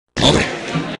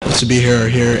supposed to be here are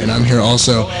here, and I'm here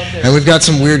also. And we've got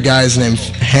some weird guys named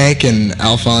Hank and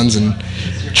Alphonse and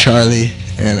Charlie,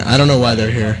 and I don't know why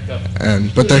they're here.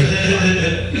 But they're,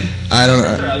 I don't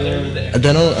know.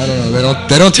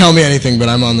 They don't tell me anything, but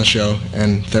I'm on the show,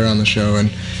 and they're on the show,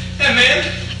 and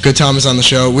Good Tom is on the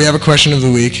show. We have a question of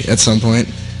the week at some point.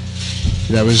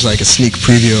 That was like a sneak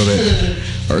preview of it,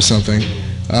 or something.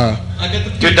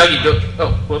 Good Dougie, go.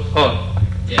 Oh,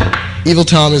 yeah. Evil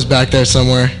Tom is back there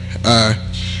somewhere.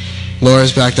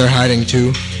 Laura's back there hiding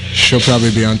too. She'll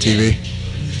probably be on TV.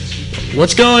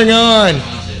 What's going on?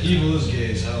 Evil is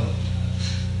gay as hell.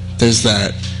 There's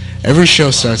that. Every show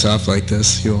starts off like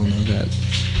this. You all know that.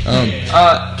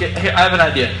 Here, I have an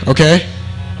idea. Okay.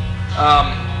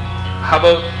 How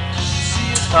about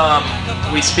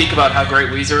we speak about how great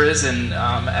Weezer is, and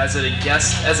as a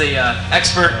guest, as a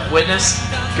expert witness,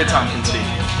 Good Tom can speak.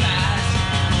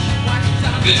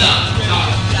 Good Tom.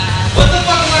 What the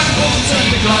fuck am I supposed to say?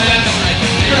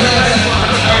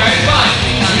 Alright, fine.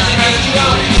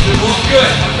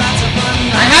 Good.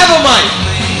 I have a mic.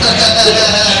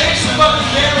 Thanks for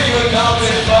fucking camera, you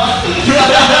incompetent fuck.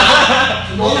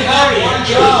 Only have one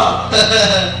job.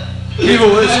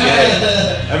 Evil is gay.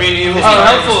 I mean, Evil's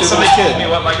helpful. Somebody told me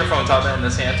what microphone's on there in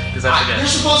this hand, because I forget. You're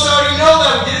supposed to already know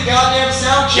that. We did a goddamn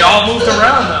sound check. Y'all moved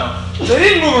around, though. They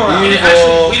didn't move around.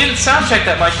 Actually, we didn't sound check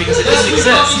that mic because it didn't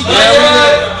exist.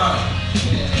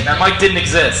 That mic didn't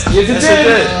exist. Yes, it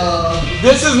did.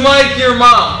 This is Mike, your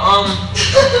mom.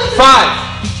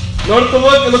 5. Notice the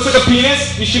look? It looks like a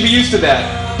penis. You should be used to that.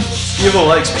 Evil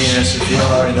likes penis, if you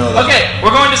don't already know that. Okay, we're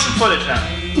going to some footage now.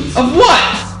 Of what?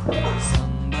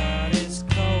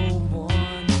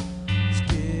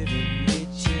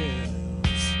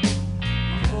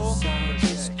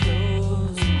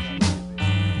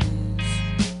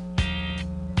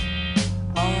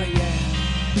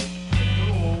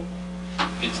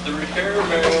 It's the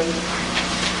repairman.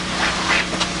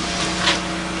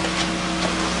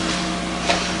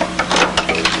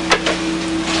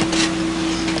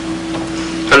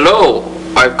 Hello,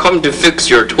 I've come to fix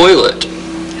your toilet.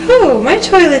 Oh, my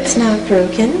toilet's not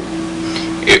broken.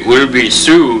 It will be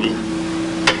soon.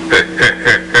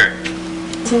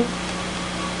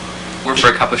 We're for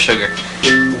a cup of sugar.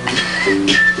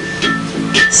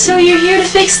 So you're here to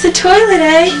fix the toilet,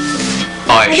 eh?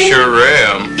 I sure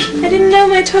am. I didn't know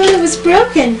my toilet was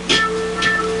broken.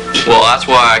 Well, that's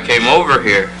why I came over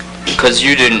here. 'Cause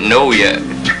you didn't know yet.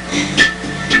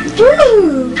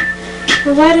 Woo!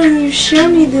 Well, why don't you show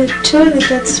me the toilet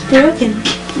that's broken?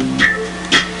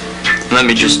 Let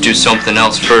me just do something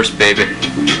else first, baby.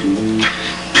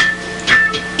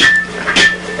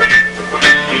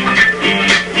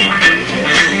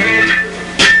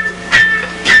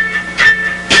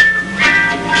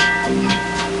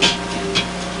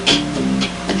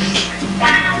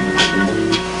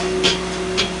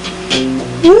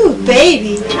 Ooh,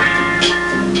 baby.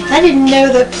 I didn't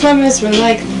know that plumbers were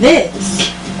like this.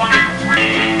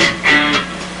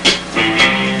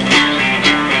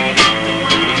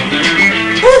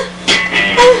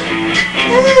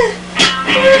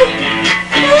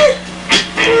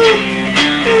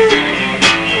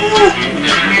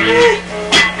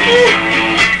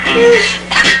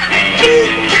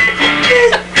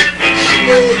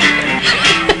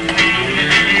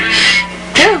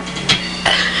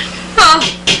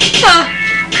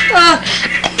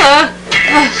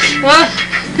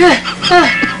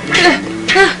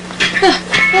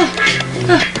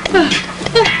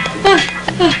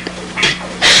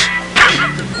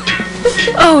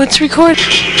 Oh, it's recording.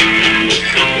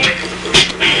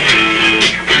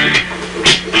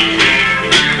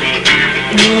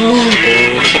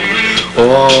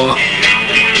 Oh.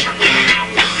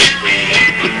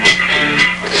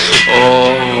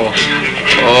 Oh.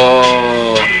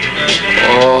 Oh.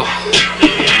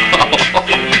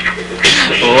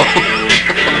 Oh.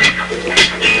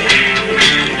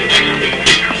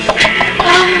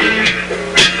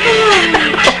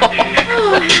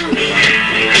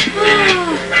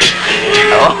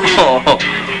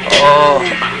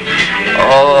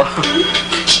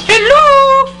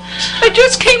 Hello! I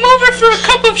just came over for a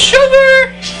cup of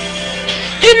sugar.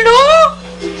 Hello?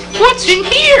 What's in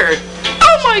here?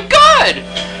 Oh my god!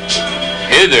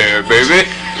 Hey there, baby.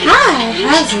 Hi,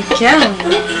 how's it going?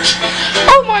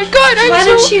 Oh my god, Why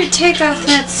don't you take off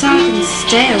that sock and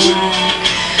stay a while?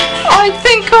 I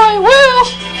think I will.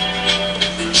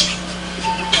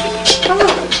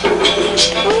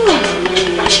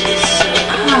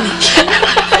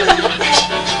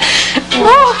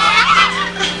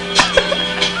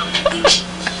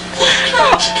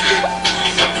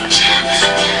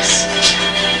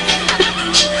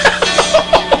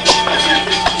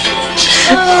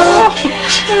 Oh.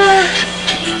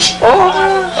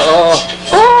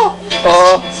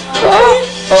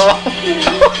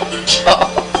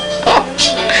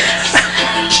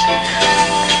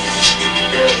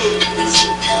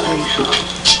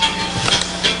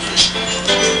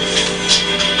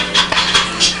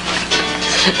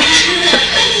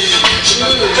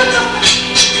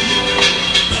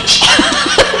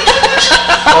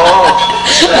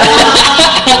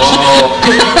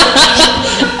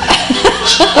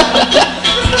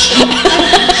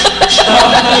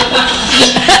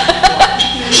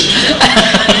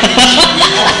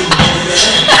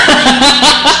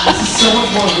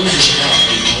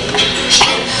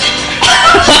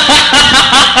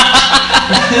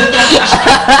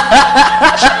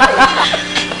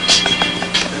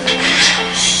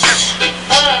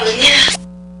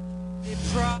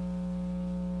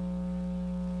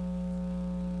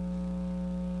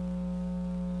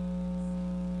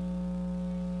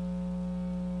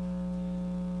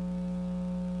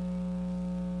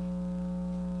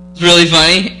 It's really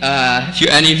funny. If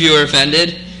any of you are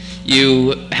offended,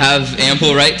 you have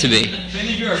ample right to be.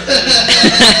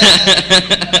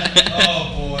 Oh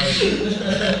boy.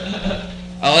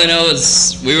 All I know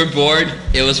is we were bored,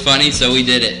 it was funny, so we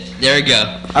did it. There we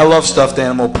go. I love stuffed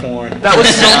animal porn. That was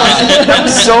so much. That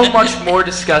was so much more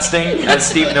disgusting, as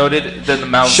Steve noted, than the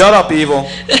mouse. Shut up, evil.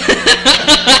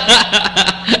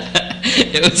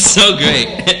 It was so great.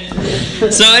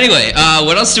 So anyway,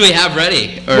 what else do we have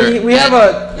ready? We have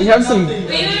some. Will you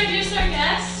introduce our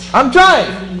guests? I'm trying.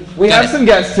 We have some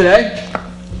guests today.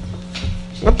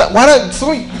 What the? Why don't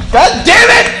somebody? God damn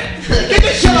it! Get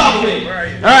this shit off me!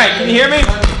 All right, can you hear me?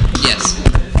 Yes.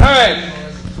 All right.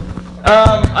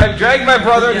 I've dragged my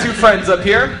brother and two friends up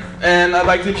here, and I'd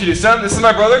like to introduce them. This is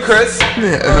my brother Chris.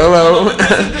 Hello.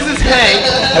 This is Hank.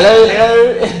 Hello.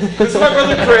 This is my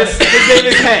brother Chris. His name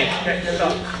is Hank.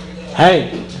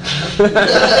 Hey.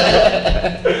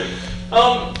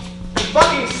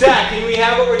 Fucking sack. Can we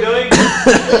have what we're doing?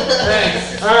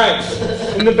 Thanks. All right.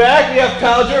 In the back we have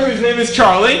Palger, whose name is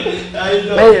Charlie.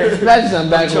 Hey, that's some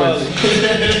backwards.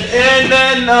 And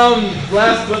then,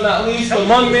 last but not least, the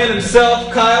Hmong man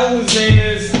himself, Kyle, whose name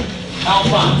is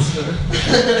Alphonse.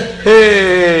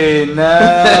 Hey,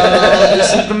 now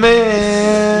this is the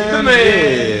man. The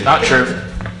man. Yeah. Not true.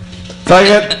 Tell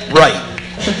you right.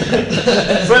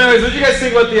 So anyways, what do you guys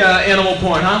think about the animal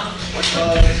porn, huh? I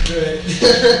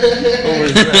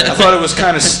thought it was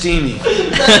kind of steamy.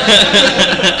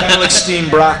 Kind of like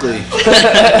steamed broccoli.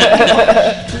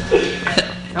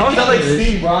 How is that like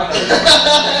steamed broccoli?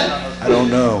 I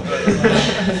don't know.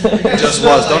 It just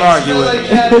was. Don't argue with it.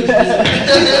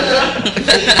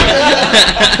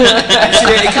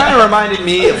 Actually, it kind of reminded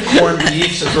me of corned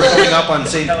beef since we're coming up on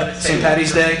St.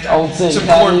 Patty's Day. Old St. Some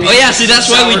corned beef. Oh yeah, see that's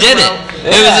why we did it.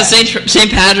 It was a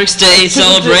St. Patrick's Day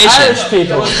celebration. Irish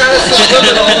people.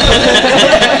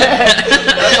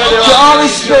 Charlie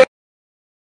Spring.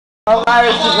 All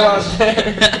Irish people out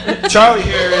there. Charlie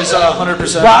here is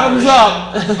 100%. Bottoms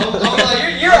up.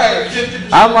 You're Irish.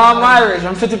 I'm Irish.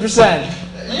 I'm 50%.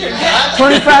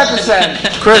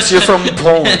 25%. Chris, you're from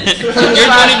Poland. You're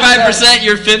 25%,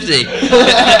 you're 50.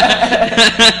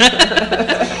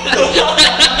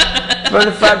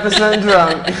 25%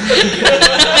 drunk.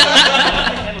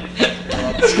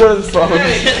 Let's go to the phone.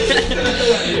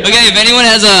 Okay, if anyone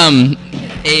has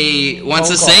wants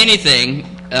to say anything,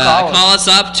 call us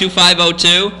up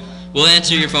 2502. We'll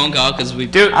answer your phone call because we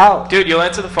Dude, you'll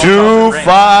answer the phone call.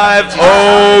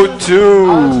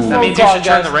 2502. That means you should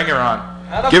turn the ringer on.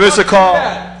 Give us a call.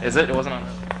 Is it? It wasn't on.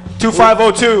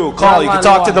 2502. Call. You can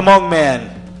talk to the Hmong man.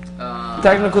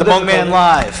 Technical The Hmong man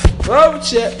live. Oh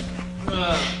shit.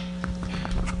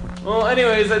 Well,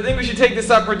 anyways, I think we should take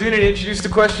this opportunity to introduce the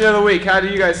question of the week. How do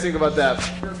you guys think about that?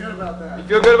 Feel good about that. You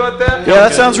feel good about that? Yeah,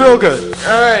 that sounds real good.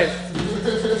 All right.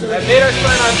 I made our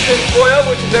sign on tin foil,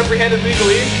 which is apprehended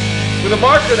legally, with a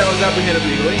marker that was apprehended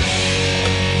legally.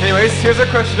 Anyways, here's our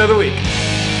question of the week.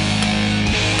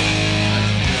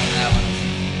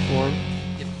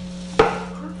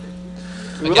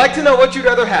 We would like to know what you'd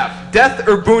rather have, death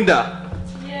or bunda.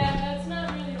 Yeah, that's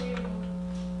not really real.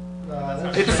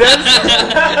 It says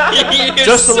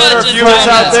Just to let our viewers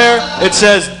out there, it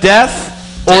says death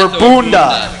or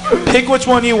bunda. Pick which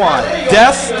one you want.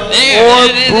 Death or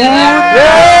bunda.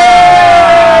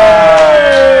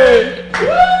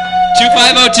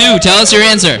 2502. Tell us your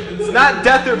answer. it's not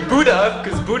death or Buddha,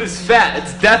 because Buddha's fat.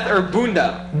 It's death or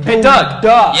bunda. Hey, Doug.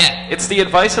 Yeah. It's the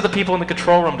advice of the people in the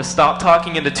control room to stop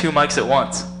talking into two mics at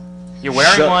once. You're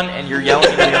wearing one and you're yelling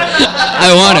at the other.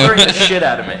 I want Bothering the to. shit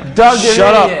out of me. Doug, you're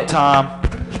Shut an up, idiot. Tom.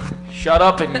 Shut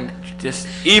up and just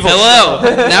Evil. Hello.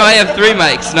 Now I have 3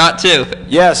 mics, not 2.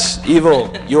 Yes,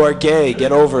 evil. You are gay.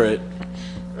 Get over it.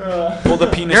 Pull the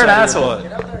penis You're an out of your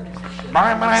asshole.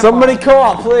 butt. Somebody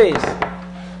call, please.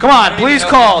 Come on, please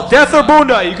call. Death or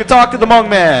bunda. You can talk to the Hmong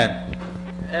man.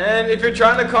 And if you're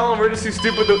trying to call emergency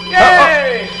stupid,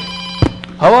 yay!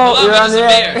 Hello, Hello, you're on the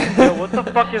Mr. air. Yo, what the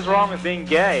fuck is wrong with being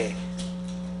gay?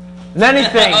 Many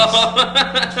things.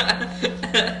 I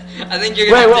think you're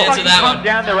gonna have to answer that Come one.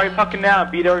 down there right fucking now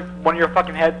and beat one of your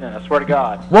fucking heads in, I swear to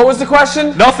God. What was the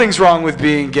question? Nothing's wrong with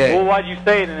being gay. Well, why'd you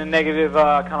say it in a negative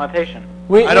connotation?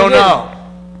 I don't know.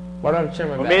 Why do I have a chair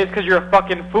in my Well, back? maybe it's because you're a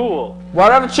fucking fool. Why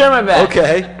do I have a chair in my back?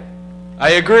 Okay. I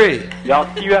agree. Yeah,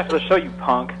 I'll see you after the show, you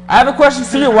punk. I have a question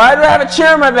for you. Why do I have a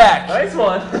chair in my back? Nice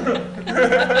one.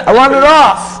 I want it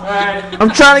off. Alright. I'm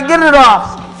trying to get it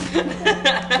off.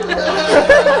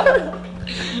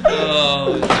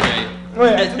 Oh, that's great.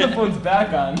 Wait, I think the phone's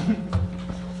back on.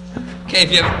 Okay,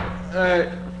 if you have. Alright.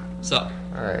 So.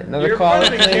 All right, another You're call.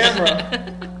 in the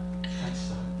camera.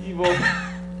 Evil.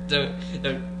 Don't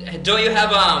you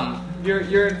have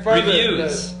You're in front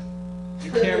reviews? of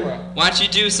the camera. Why don't you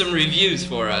do some reviews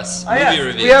for us? Oh, Movie yes.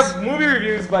 reviews. We have movie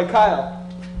reviews by Kyle.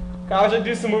 Kyle, would you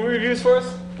do some movie reviews for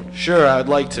us? Sure, I'd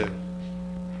like to.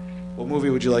 What movie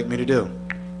would you like me to do?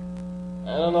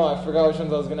 I don't know. I forgot which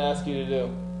ones I was going to ask you to do.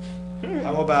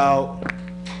 How about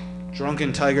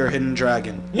Drunken Tiger, Hidden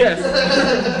Dragon? Yes.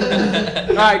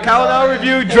 Alright, Kyle and I'll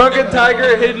review Drunken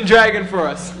Tiger, Hidden Dragon for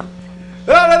us.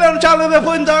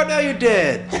 Now you're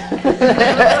dead.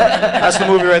 That's the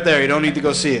movie right there. You don't need to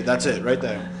go see it. That's it, right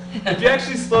there. If you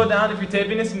actually slow down, if you're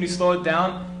taping this and you slow it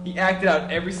down, he acted out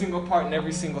every single part in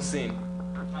every single scene.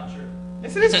 Not true.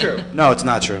 Yes, it is true. No, it's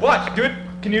not true. Watch. Do it.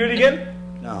 Can you do it again?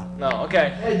 No. No.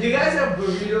 Okay. Hey, do you guys have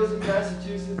burritos in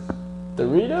Massachusetts?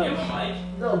 Doritos?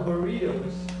 No,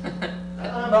 burritos.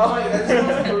 No. That's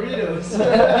burritos.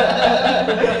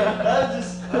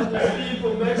 I'm just eating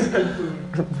for Mexican food.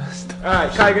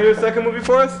 Alright, Kai, can you do a second movie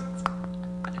for us?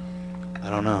 I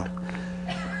don't know.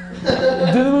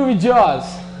 Do the movie Jaws.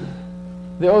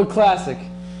 The old classic.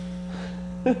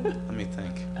 Let me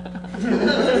think. I thought you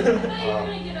were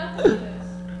gonna get up with this.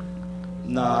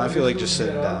 No, I feel like just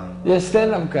sitting down. Yeah,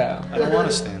 stand up, Kyle. I don't want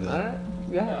to stand All up. right.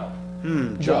 Yeah.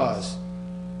 Jaws.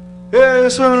 Yeah,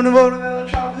 swimming in the water,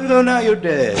 now you're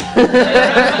dead.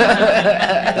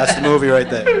 That's the movie right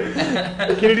there.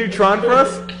 Can you do Tron for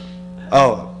us?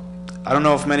 Oh, I don't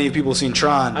know if many people have seen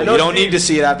Tron, but know you don't Steve. need to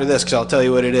see it after this, because I'll tell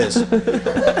you what it is.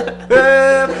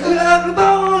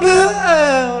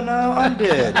 Oh, now I'm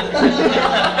dead.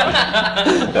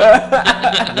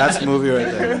 That's the movie right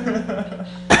there.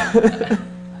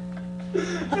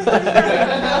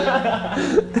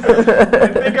 I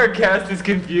think our cast is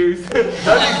confused. I'm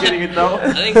just getting it though.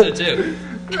 I think so too.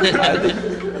 I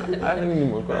think we need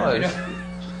more callers.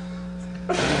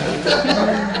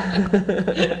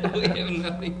 We have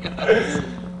nothing else.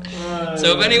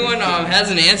 So if anyone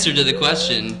has an answer to the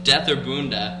question, death or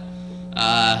Bunda,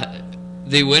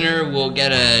 the winner will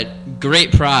get a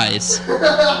great prize.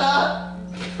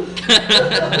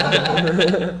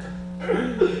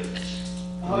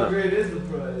 How great is the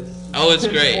prize? Oh, it's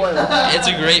great. It's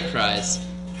a great prize.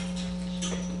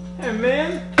 Hey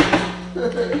man.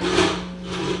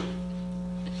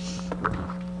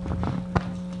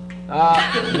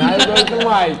 Now you go to the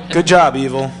mic. Good job,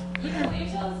 Evil. Will you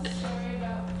tell us a story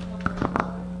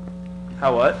about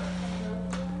How what?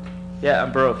 Yeah,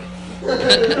 I'm broke.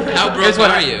 How broke Here's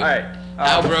what are you? Alright.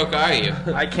 How broke are you?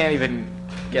 I can't even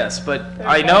guess, but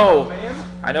I know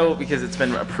because it's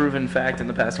been a proven fact in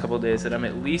the past couple of days that I'm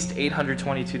at least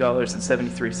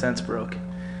 $822.73 broke.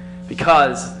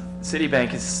 Because Citibank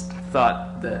has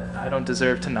thought that I don't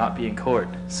deserve to not be in court.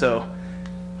 So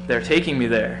they're taking me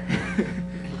there.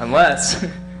 Unless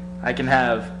I can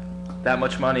have that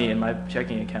much money in my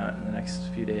checking account in the next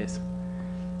few days.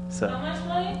 So how much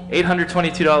money?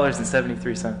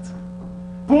 $822.73.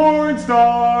 Porn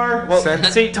star. Well,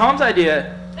 see, Tom's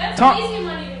idea. That's Tom- easy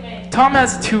money to make. Tom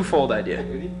has a twofold idea.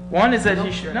 One is that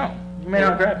he should. No, you may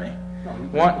not grab me.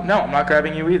 One, no, I'm not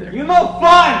grabbing you either. You know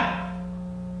fun.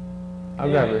 I'll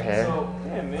grab your hair. So,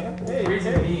 yeah, man. Hey,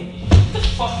 Reason being.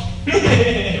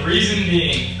 Reason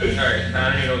being. Alright, I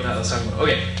don't even know what the hell I was talking about.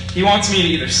 Okay, he wants me to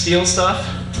either steal stuff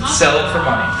and sell it for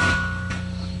money.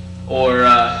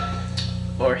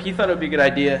 Or he thought it would be a good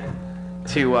idea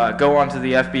to go onto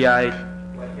the FBI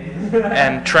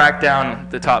and track down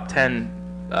the top 10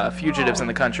 fugitives in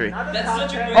the country. That's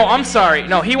such a great Oh, I'm sorry.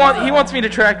 No, he wants me to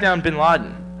track down Bin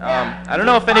Laden. I don't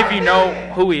know if any of you know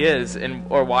who he is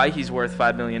or why he's worth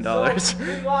 $5 million. Bin Laden,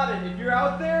 if you're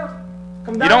out there,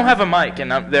 come down. You don't have a mic,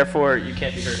 and therefore you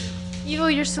can't be heard. Evil,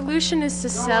 your solution is to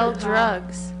sell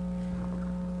drugs.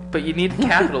 But you need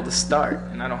capital to start,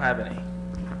 and I don't have any.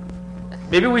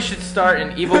 Maybe we should start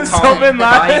an evil Osama Tom bin Laden.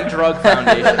 buying drug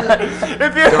foundation.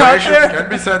 If you're out Donations there, can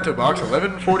be sent to Box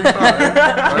 1145,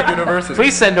 Clark University.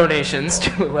 Please send donations to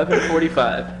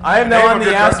 1145. I am The now name on of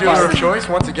the your drug ass dealer of button. choice,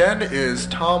 once again, is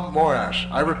Tom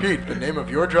Morash. I repeat, the name of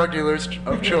your drug dealer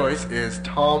of choice is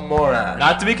Tom Morash.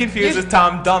 Not to be confused with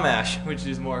Tom Dumbash, which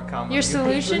is more common. Your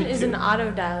solution is an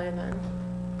auto dialer then.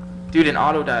 Dude, an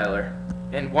auto dialer.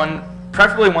 And one,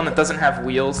 preferably one that doesn't have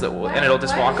wheels that will, and it'll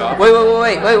just walk off.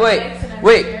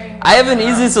 Wait. I have an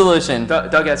easy solution.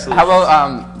 Doug has solutions. How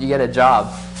about you get a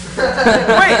job?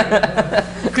 Wait!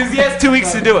 Because he has 2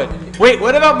 weeks to do it. Wait,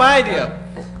 what about my idea?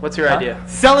 What's your idea?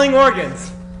 Selling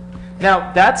organs.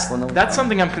 Now, that's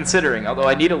something I'm considering, although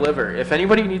I need a liver. If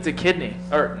anybody needs a kidney,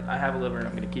 or I have a liver and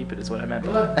I'm going to keep it is what I meant.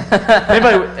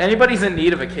 Anybody's in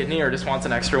need of a kidney or just wants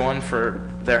an extra one for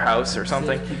their house or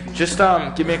something, just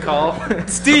give me a call.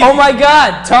 Steve! Oh my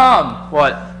God, Tom!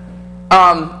 What?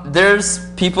 There's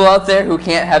people out there who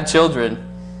can't have children.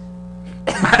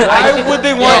 Why would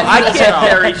they want I can't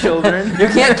carry children. You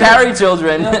can't carry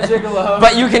children,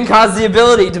 but you can cause the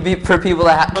ability for people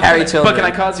to carry children. But can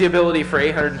I cause the ability for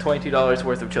 $822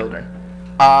 worth of children?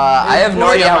 I have no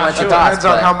idea how much it costs. Depends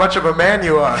on how much of a man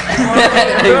you are.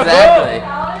 Exactly.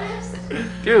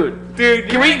 Dude,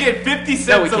 can we get 50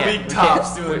 cents a can't. week We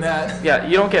tops can't. doing that? Yeah,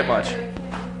 you don't get much.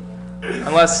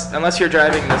 Unless you're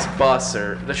driving this bus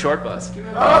or the short bus. Thinking!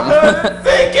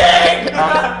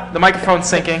 The microphone's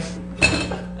sinking.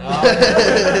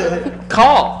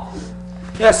 Call.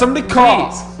 Yeah, somebody call.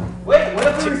 Please. Wait, what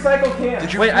if we recycle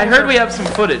cans? Wait, I heard we have some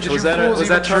footage. Was that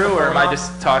turn true, the or am phone I off?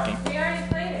 just talking? We already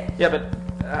played it. Yeah, but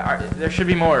there should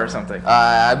be more or something.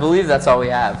 I believe that's all we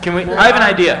have. Can we? I have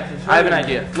an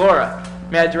idea. Laura,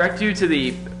 may I direct you to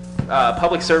the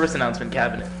public service announcement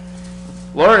cabinet?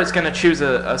 Laura is going to choose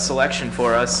a selection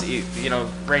for us, you know,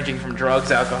 ranging from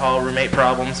drugs, alcohol, roommate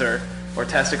problems, or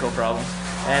testicle problems.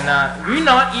 And we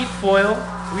not eat foil.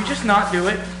 We just not do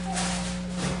it.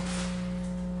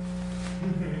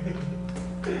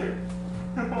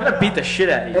 I'm gonna beat the shit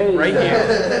out of you right here.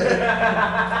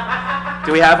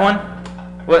 Do we have one?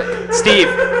 What, Steve?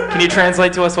 Can you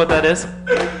translate to us what that is,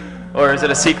 or is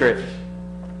it a secret?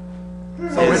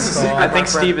 It's a secret, I my think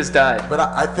friend. Steve has died. But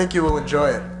I think you will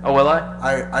enjoy it. Oh, will I?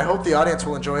 I hope the audience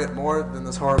will enjoy it more than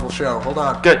this horrible show. Hold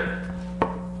on. Good.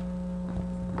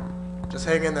 Just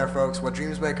hang in there, folks. What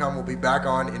Dreams May Come will be back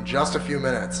on in just a few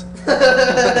minutes. Oh,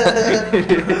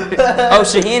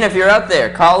 Shaheen, if you're out there,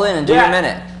 call in and do your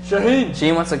minute. Shaheen.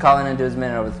 Shaheen wants to call in and do his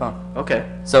minute over the phone. Okay.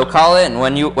 So call in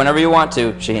whenever you want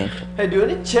to, Shaheen. Hey, do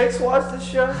any chicks watch this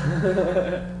show?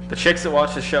 The chicks that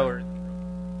watch the show are.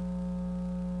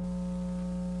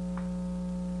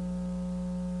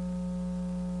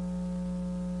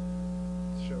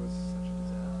 This show is such a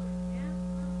disaster.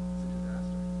 It's a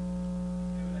disaster.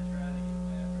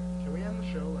 Can we end the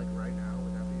show like right now?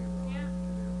 Would that be wrong to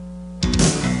do?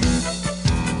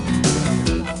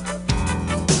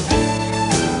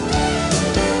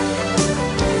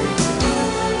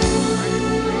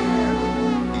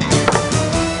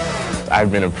 I've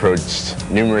been approached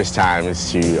numerous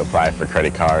times to apply for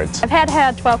credit cards. I've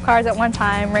had 12 cards at one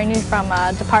time, ranging from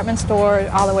a department store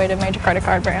all the way to major credit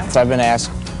card brands. I've been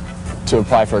asked to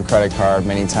apply for a credit card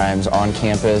many times on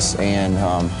campus, and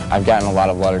I've gotten a lot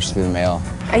of letters through the mail.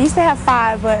 I used to have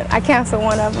 5, but I canceled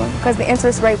one of them because the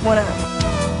interest rate went up.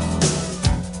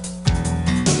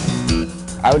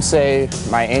 I would say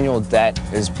my annual debt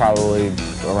is probably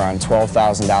around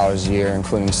 $12,000 a year,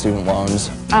 including student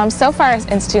loans. So far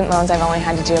in student loans, I've only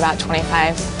had to do about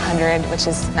 $2,500, which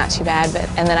is not too bad,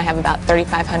 and then I have about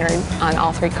 $3,500 on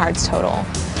all 3 cards total.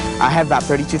 I have about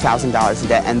 $32,000 in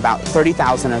debt, and about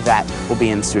 $30,000 of that will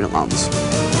be in student loans.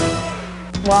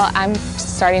 Well, I'm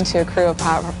starting to accrue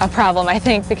a problem, I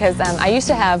think, because I used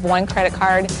to have 1 credit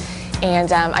card,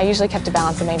 and I usually kept a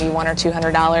balance of maybe $100 or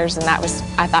 $200, and that was,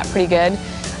 I thought, pretty good.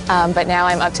 But now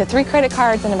I'm up to 3 credit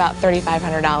cards and about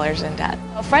 $3,500 in debt.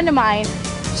 A friend of mine,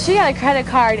 she got a credit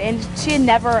card, and she had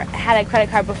never had a credit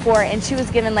card before, and she was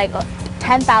given like a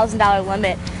 $10,000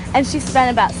 limit, and she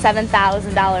spent about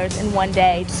 $7,000 in one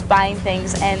day just buying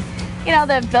things, and you know,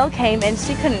 the bill came and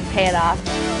she couldn't pay it off.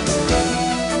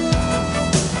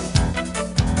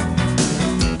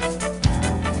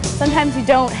 Sometimes you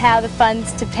don't have the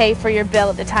funds to pay for your bill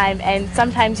at the time, and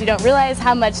sometimes you don't realize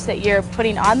how much that you're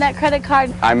putting on that credit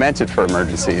card. I meant it for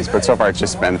emergencies, but so far it's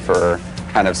just been for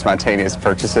kind of spontaneous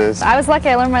purchases. I was lucky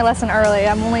I learned my lesson early.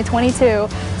 I'm only 22,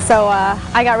 so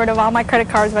I got rid of all my credit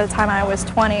cards by the time I was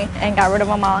 20 and got rid of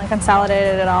them all and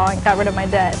consolidated it all and got rid of my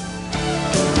debt.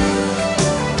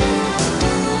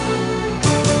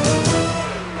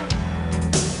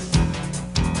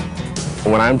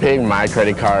 When I'm paying my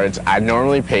credit cards, I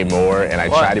normally pay more, and I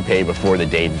try to pay before the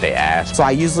date that they ask. So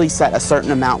I usually set a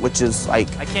certain amount, which is like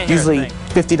usually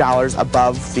 $50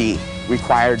 above the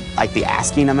required, like the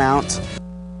asking amount.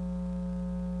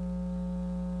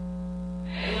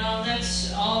 Well,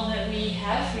 that's all that we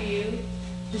have for you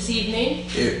this evening.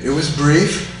 It was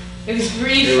brief. It was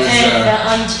brief It was,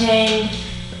 and untamed,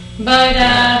 but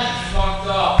Fucked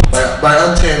up. By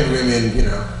untamed we mean, you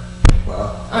know,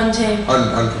 well, untamed.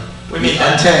 We mean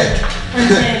untamed.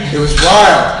 It was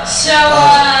wild. So,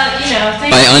 you know,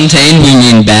 thank By untamed, we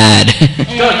mean bad.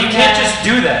 No, you can't just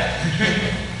do that.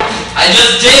 I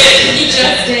just did. He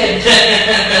just did.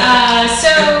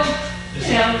 So,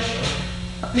 you know,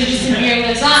 Midgets and Beer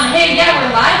lives on. Hey, yeah,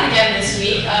 we're live again this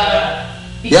week.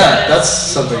 Yeah, that's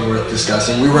something worth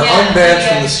discussing. We were unbanned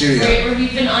from the studio.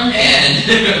 We've been unbanned.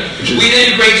 We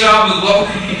did a great job with what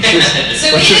we had.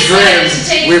 So we decided to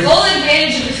take full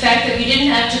advantage of the fact that we didn't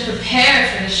have to prepare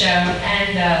for the show,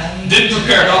 and we didn't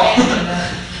prepare at all.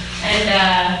 And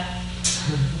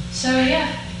so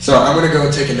yeah. So I'm gonna go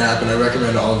take a nap, and I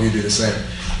recommend all of you do the same.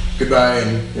 Goodbye,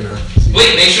 and you know.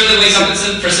 Wait, make sure they wake up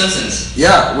for Simpsons.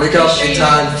 Yeah, wake up in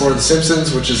time for The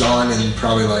Simpsons, which is on in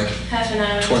probably like half an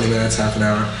hour. 20 minutes, half an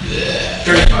hour. Yeah.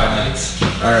 35 minutes.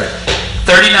 All right.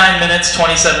 39 minutes,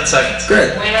 27 seconds.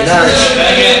 Great. Good night.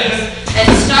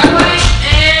 And Starlight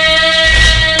and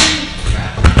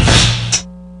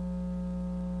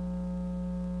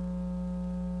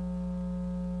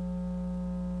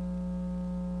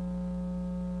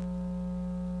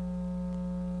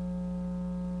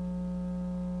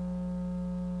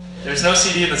There's no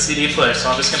CD in the CD player, so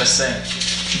I'm just gonna sing.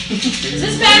 Is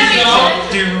this battery on?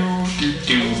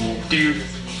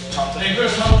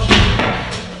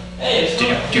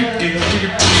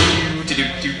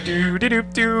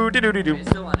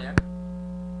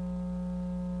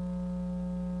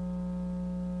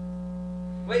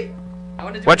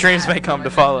 What dreams may come to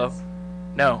follow?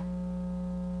 No.